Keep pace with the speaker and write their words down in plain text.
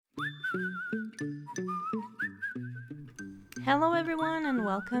Hello, everyone, and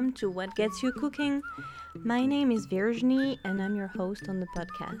welcome to What Gets You Cooking. My name is Virginie, and I'm your host on the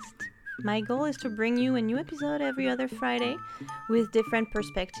podcast. My goal is to bring you a new episode every other Friday with different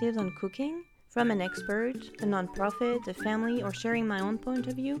perspectives on cooking from an expert, a nonprofit, a family, or sharing my own point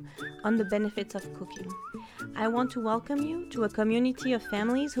of view on the benefits of cooking. I want to welcome you to a community of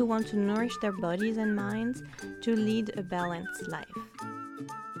families who want to nourish their bodies and minds to lead a balanced life.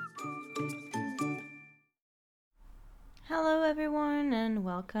 Hello, everyone, and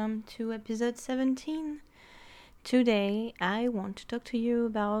welcome to episode 17. Today, I want to talk to you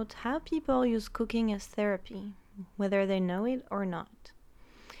about how people use cooking as therapy, whether they know it or not.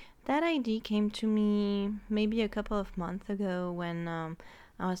 That idea came to me maybe a couple of months ago when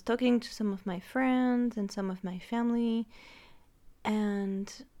I was talking to some of my friends and some of my family,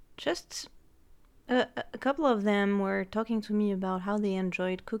 and just a couple of them were talking to me about how they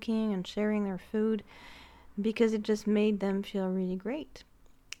enjoyed cooking and sharing their food because it just made them feel really great.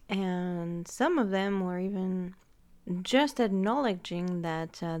 And some of them were even just acknowledging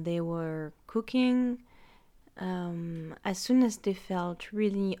that they were cooking as soon as they felt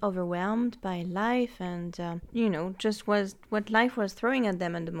really overwhelmed by life and, just was what life was throwing at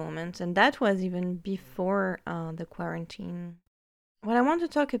them at the moment. And that was even before the quarantine. What I want to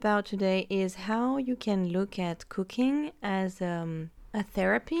talk about today is how you can look at cooking as a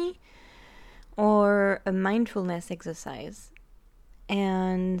therapy or a mindfulness exercise.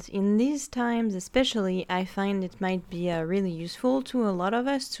 And in these times especially, I find it might be really useful to a lot of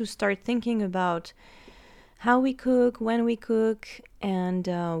us to start thinking about how we cook, when we cook, and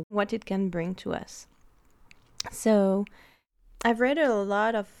what it can bring to us. So I've read a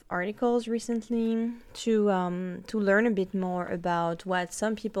lot of articles recently to learn a bit more about what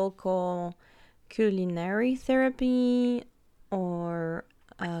some people call culinary therapy or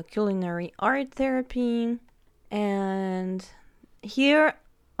culinary art therapy. And here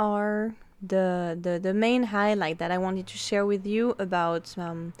are the main highlight that I wanted to share with you about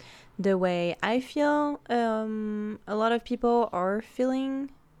the way I feel a lot of people are feeling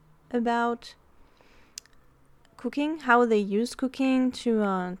about cooking, how they use cooking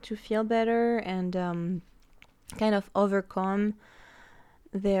to feel better and kind of overcome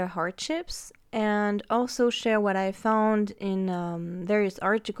their hardships, and also share what I found in various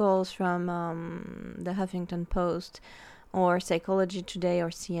articles from the Huffington Post or Psychology Today or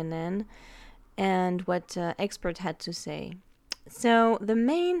CNN, and what experts had to say. So the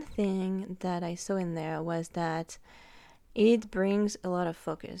main thing that I saw in there was that it brings a lot of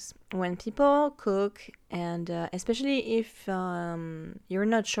focus. When people cook, and especially if you're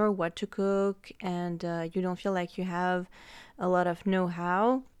not sure what to cook and you don't feel like you have a lot of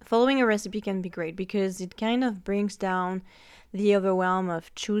know-how, following a recipe can be great because it kind of brings down the overwhelm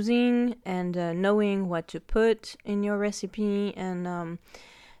of choosing and knowing what to put in your recipe. And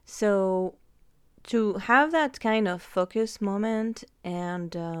so to have that kind of focus moment and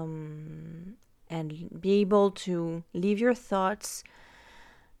be able to leave your thoughts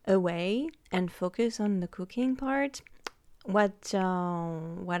away and focus on the cooking part, what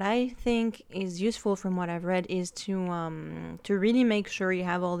I think is useful from what I've read is to really make sure you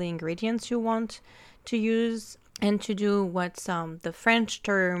have all the ingredients you want to use, and to do what's the French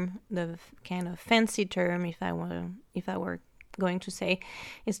term, the kind of fancy term, if I were going to say,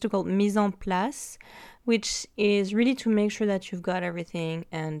 is to call mise en place, which is really to make sure that you've got everything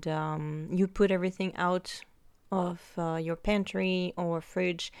and you put everything out of your pantry or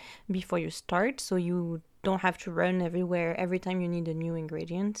fridge before you start, so you don't have to run everywhere every time you need a new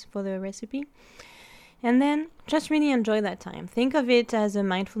ingredient for the recipe. And then just really enjoy that time. Think of it as a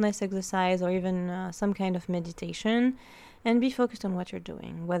mindfulness exercise or even some kind of meditation, and be focused on what you're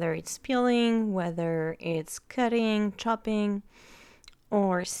doing, whether it's peeling, whether it's cutting, chopping,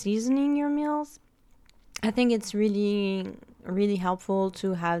 or seasoning your meals. I think it's really, really helpful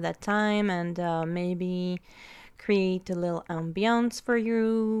to have that time and maybe create a little ambiance for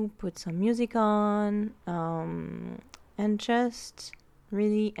you, put some music on, and just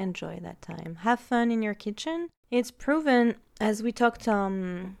really enjoy that time. Have fun in your kitchen. It's proven, as we talked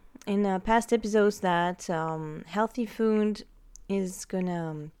in past episodes, that healthy food is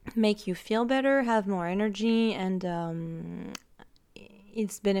gonna make you feel better, have more energy, and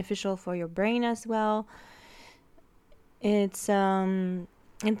it's beneficial for your brain as well.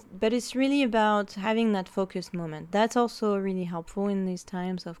 But it's really about having that focus moment. That's also really helpful in these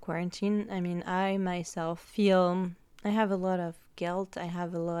times of quarantine. I mean, I myself feel I have a lot of guilt. I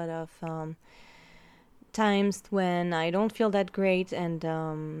have a lot of times when I don't feel that great,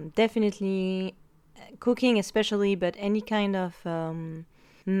 and definitely cooking especially, but any kind of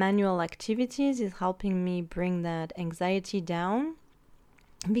manual activities is helping me bring that anxiety down,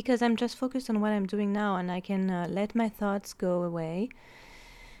 because I'm just focused on what I'm doing now, and I can let my thoughts go away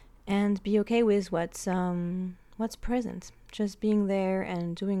and be okay with what's present, just being there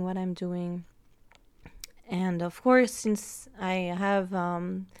and doing what I'm doing. And of course, since I have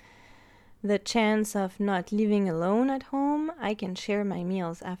the chance of not living alone at home, I can share my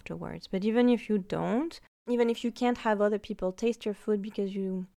meals afterwards. But even if you don't, even if you can't have other people taste your food because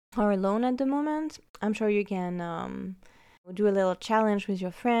you are alone at the moment, I'm sure you can do a little challenge with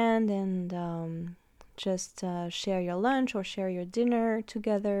your friend and just share your lunch or share your dinner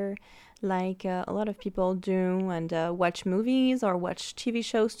together, like a lot of people do, and watch movies or watch TV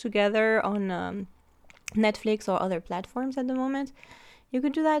shows together on Netflix or other platforms at the moment. You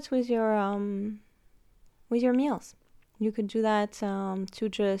could do that with your meals. You could do that to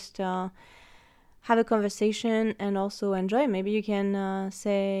just have a conversation and also enjoy. Maybe you can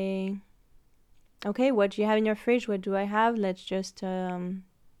say, okay, what do you have in your fridge? What do I have? Let's just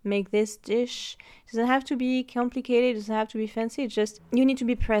make this dish. It doesn't have to be complicated. It doesn't have to be fancy. It's just you need to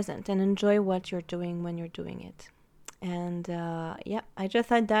be present and enjoy what you're doing when you're doing it. And I just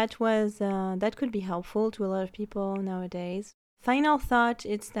thought that could be helpful to a lot of people nowadays. Final thought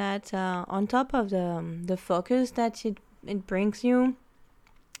is that on top of the focus that it brings you,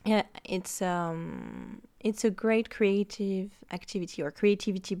 it's a great creative activity or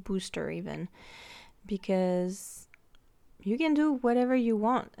creativity booster even, because you can do whatever you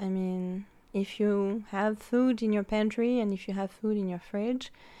want. I mean, if you have food in your pantry and if you have food in your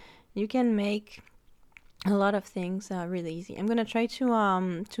fridge, you can make a lot of things really easy. I'm gonna try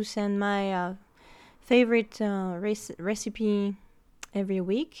to send my favorite recipe every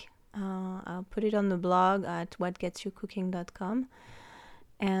week. I'll put it on the blog at whatgetsyoucooking.com,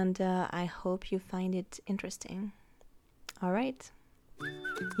 and I hope you find it interesting. All right.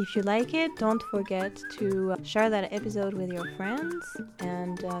 If you like it, don't forget to share that episode with your friends,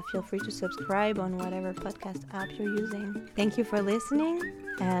 and feel free to subscribe on whatever podcast app you're using. Thank you for listening,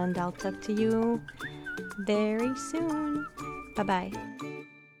 and I'll talk to you very soon. Bye-bye.